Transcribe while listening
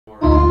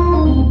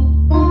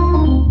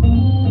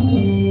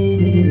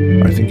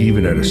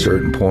even at a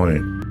certain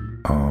point,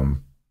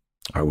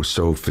 I was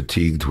so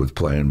fatigued with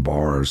playing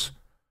bars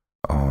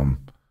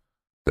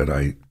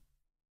that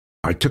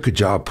I took a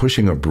job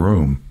pushing a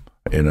broom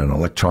in an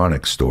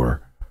electronics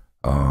store,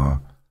 and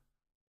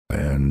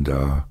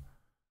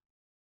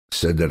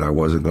said that I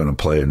wasn't going to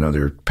play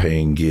another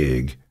paying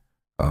gig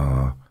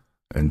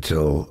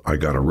until I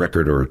got a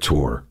record or a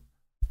tour.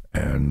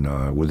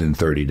 And within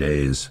 30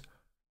 days,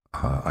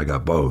 I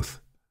got both.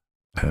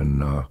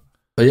 And oh,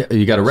 yeah,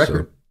 you got a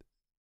record. So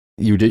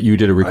you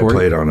did a recording? I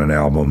played on an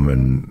album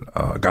and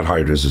got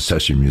hired as a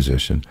session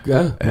musician.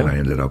 Yeah, and I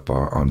ended up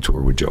on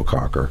tour with Joe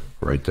Cocker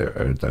right there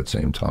at that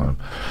same time.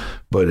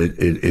 But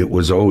it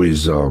was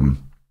always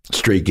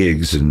straight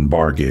gigs and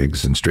bar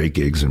gigs and straight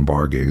gigs and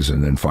bar gigs.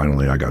 And then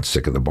finally I got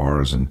sick of the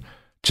bars and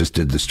just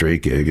did the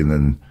straight gig. And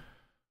then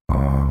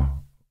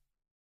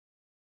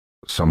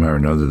somehow or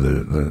another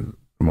the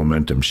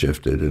momentum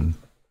shifted and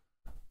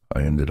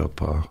I ended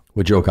up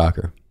with Joe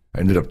Cocker. I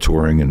ended up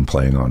touring and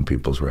playing on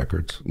people's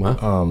records.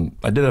 Wow.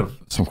 I did have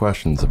some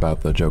questions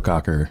about the Joe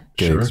Cocker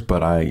gigs, Sure.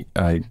 but I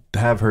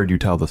have heard you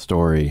tell the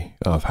story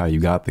of how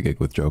you got the gig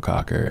with Joe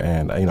Cocker,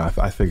 and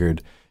I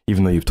figured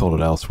even though you've told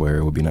it elsewhere,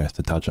 it would be nice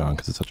to touch on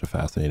because it's such a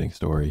fascinating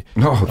story.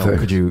 Oh, thanks.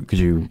 Could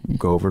you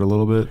go over it a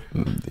little bit?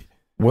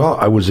 Well,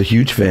 I was a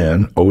huge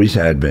fan, always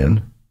had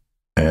been,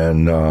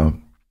 and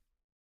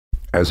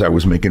as I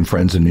was making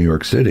friends in New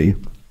York City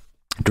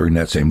during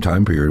that same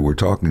time period we're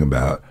talking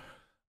about,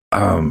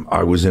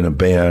 I was in a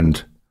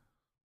band.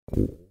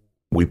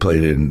 We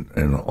played in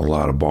a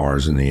lot of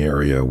bars in the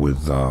area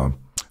with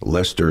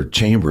Lester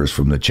Chambers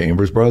from the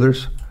Chambers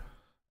Brothers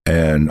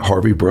and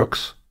Harvey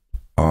Brooks,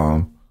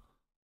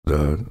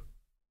 the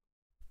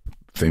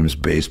famous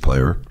bass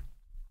player,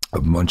 a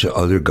bunch of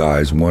other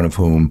guys, one of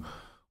whom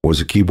was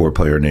a keyboard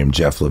player named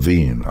Jeff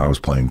Levine. I was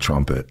playing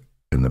trumpet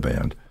in the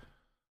band.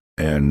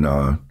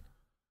 And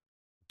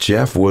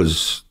Jeff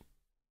was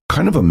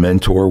kind of a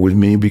mentor with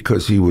me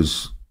because he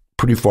was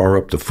pretty far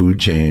up the food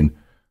chain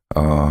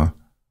as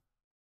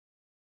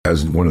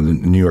one of the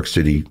New York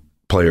City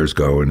players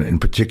go, and in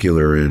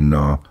particular in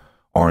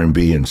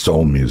R&B and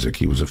soul music.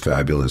 He was a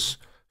fabulous,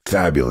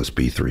 fabulous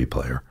B3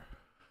 player.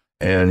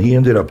 And he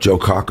ended up Joe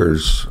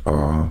Cocker's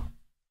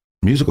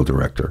musical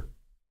director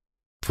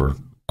for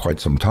quite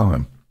some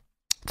time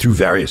through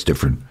various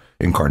different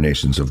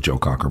incarnations of Joe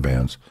Cocker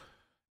bands.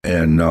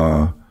 And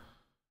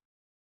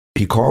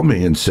he called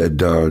me and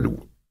said,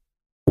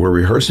 we're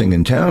rehearsing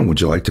in town. Would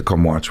you like to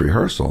come watch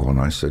rehearsal?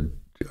 And I said,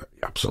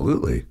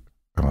 absolutely.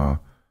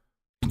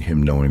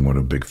 Him knowing what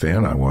a big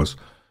fan I was.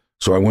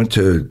 So I went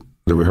to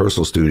the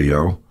rehearsal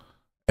studio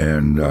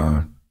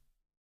and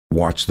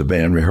watched the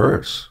band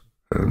rehearse.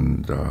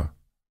 And it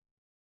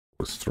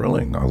was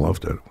thrilling. I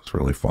loved it. It was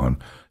really fun.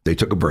 They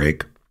took a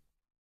break,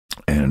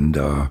 and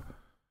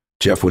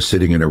Jeff was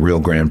sitting at a real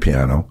grand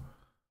piano,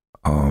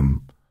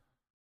 and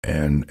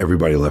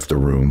everybody left the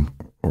room,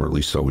 or at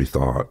least so we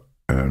thought.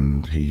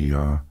 And he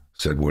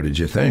said, what did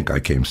you think? I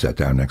came, sat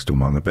down next to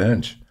him on the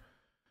bench.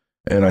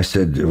 And I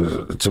said,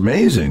 it's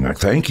amazing. I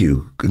thank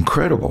you.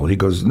 Incredible. He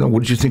goes, no,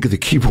 what did you think of the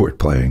keyboard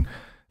playing?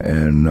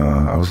 And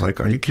I was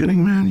like, are you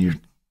kidding, man? You're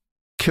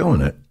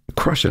killing it,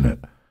 crushing it.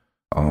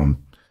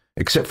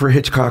 Except for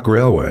Hitchcock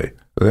Railway.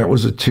 That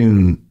was a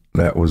tune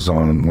that was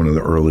on one of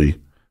the early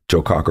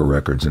Joe Cocker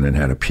records, and it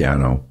had a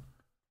piano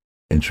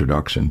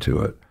introduction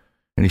to it.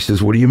 And he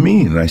says, what do you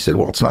mean? And I said,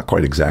 well, it's not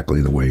quite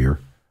exactly the way you're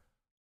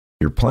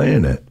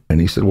playing it. And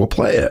he said, well,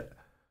 play it.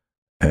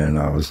 And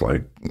I was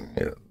like,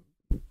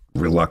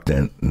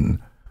 reluctant, and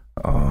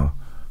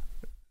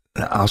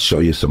I'll show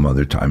you some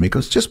other time. He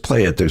goes, just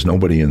play it. There's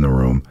nobody in the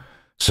room.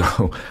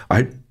 So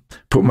I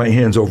put my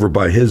hands over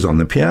by his on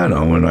the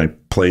piano, and I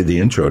played the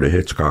intro to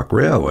Hitchcock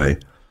Railway,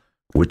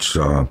 which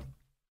I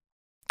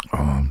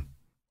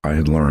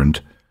had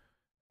learned.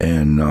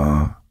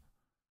 And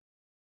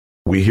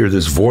we hear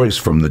this voice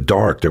from the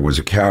dark. There was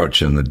a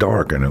couch in the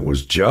dark, and it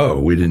was Joe.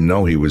 We didn't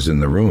know he was in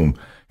the room.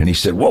 And he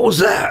said, what was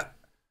that?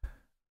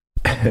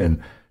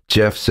 And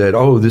Jeff said,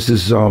 oh, this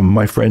is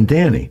my friend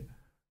Danny.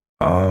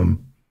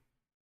 And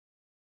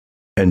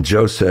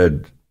Joe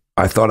said,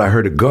 I thought I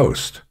heard a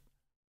ghost.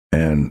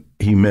 And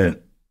he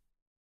meant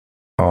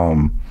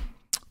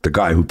the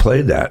guy who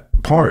played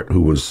that part,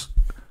 who was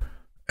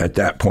at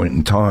that point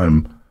in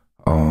time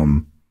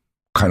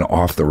kind of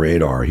off the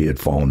radar. He had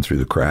fallen through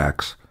the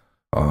cracks.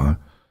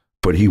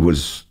 But he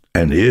was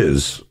and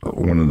is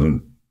one of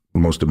the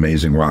most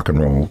amazing rock and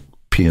roll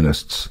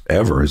pianists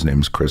ever. His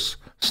name's Chris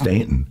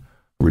Stainton,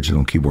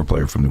 original keyboard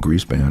player from the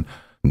Grease Band.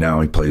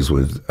 Now he plays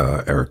with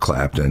Eric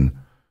Clapton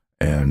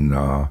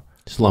and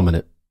slumming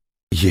it.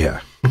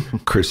 Yeah,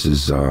 Chris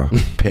is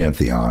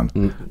pantheon,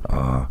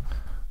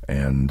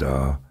 and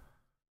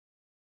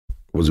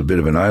was a bit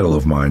of an idol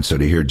of mine. So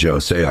to hear Joe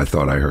say, "I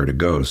thought I heard a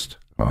ghost,"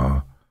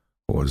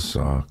 was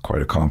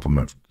quite a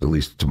compliment, at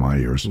least to my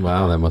ears.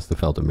 Wow, that must have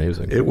felt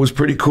amazing. It was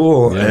pretty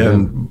cool, yeah,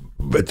 and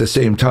at the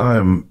same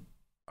time,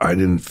 I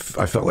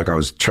felt like I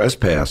was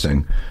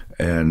trespassing.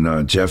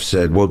 And Jeff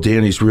said, well,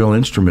 Danny's real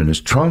instrument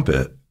is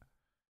trumpet.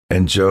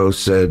 And Joe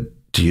said,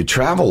 do you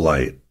travel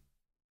light?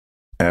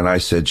 And I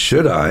said,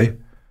 should I?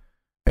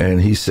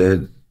 And he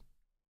said,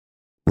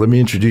 let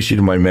me introduce you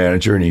to my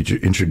manager. And he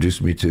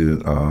introduced me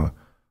to a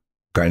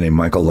guy named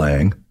Michael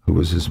Lang, who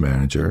was his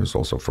manager. He's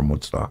also from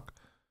Woodstock.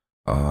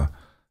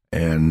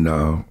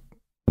 And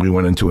we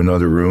went into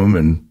another room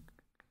and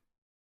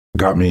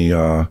got me,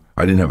 I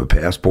didn't have a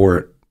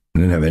passport. I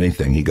didn't have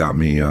anything. He got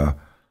me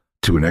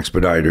to an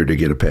expediter to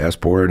get a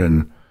passport.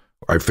 And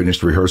I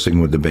finished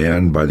rehearsing with the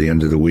band. By the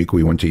end of the week,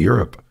 we went to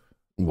Europe.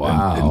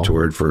 Wow. And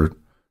toured for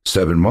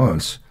 7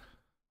 months.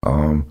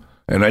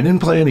 And I didn't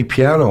play any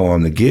piano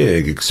on the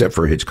gig except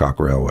for Hitchcock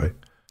Railway.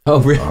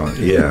 Oh,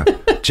 really? Yeah.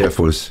 Jeff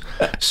was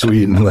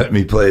sweet and let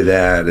me play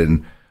that.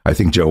 And I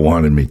think Joe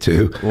wanted me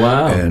to.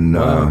 Wow.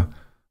 And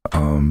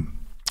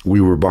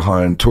we were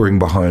touring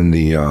behind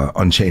the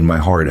Unchain My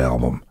Heart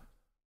album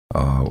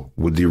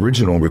with the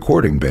original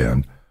recording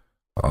band.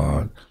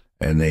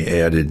 And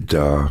they added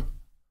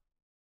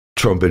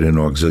trumpet and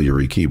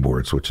auxiliary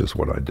keyboards, which is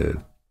what I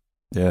did.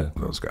 Yeah.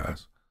 Those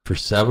guys. For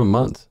 7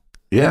 months.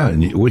 Yeah,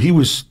 and he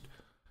was,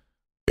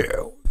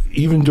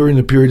 even during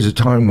the periods of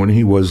time when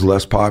he was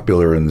less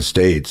popular in the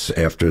States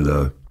after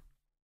the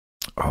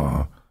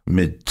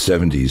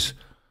mid-'70s,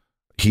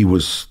 he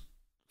was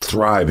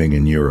thriving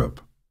in Europe,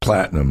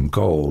 platinum,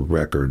 gold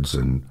records,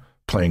 and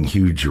playing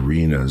huge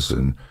arenas.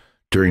 And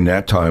during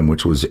that time,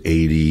 which was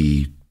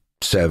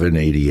 87,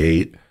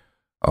 88,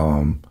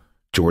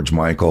 George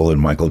Michael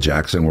and Michael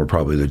Jackson were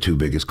probably the two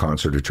biggest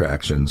concert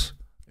attractions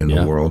in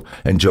the world.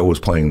 And Joe was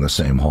playing the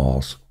same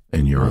halls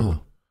in Europe.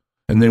 Wow.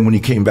 And then when he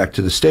came back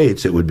to the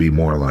States, it would be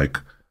more like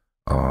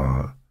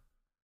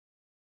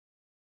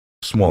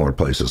smaller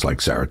places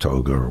like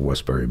Saratoga or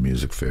Westbury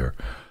Music Fair.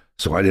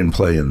 So I didn't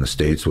play in the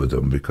States with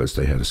him because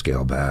they had to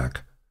scale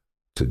back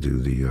to do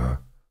the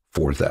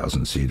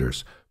 4,000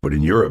 seaters. But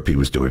in Europe, he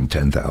was doing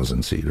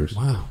 10,000 seaters.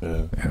 Wow.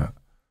 Yeah.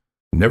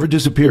 Never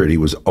disappeared. He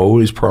was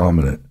always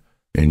prominent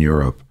in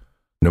Europe,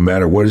 no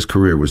matter what his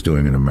career was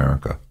doing in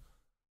America.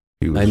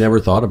 He was I never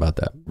thought about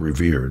that.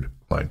 revered.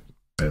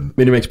 And I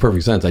mean, it makes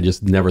perfect sense. I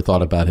just never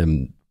thought about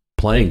him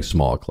playing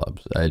small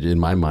clubs. In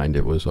my mind,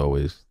 it was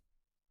always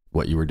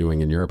what you were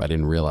doing in Europe. I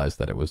didn't realize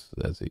that it was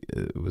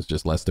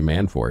just less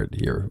demand for it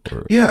here.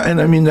 yeah, and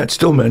I mean that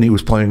still meant he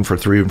was playing for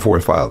 3,000 and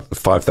 4,000,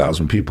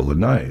 5,000 people a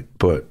night.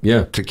 But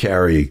yeah, to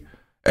carry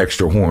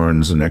extra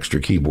horns and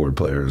extra keyboard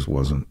players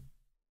wasn't,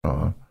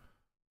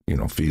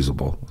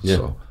 feasible. Yeah,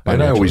 so,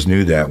 and I always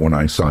knew that when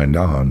I signed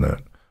on,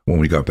 that when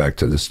we got back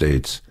to the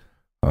States,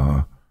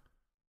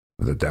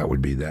 that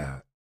would be that.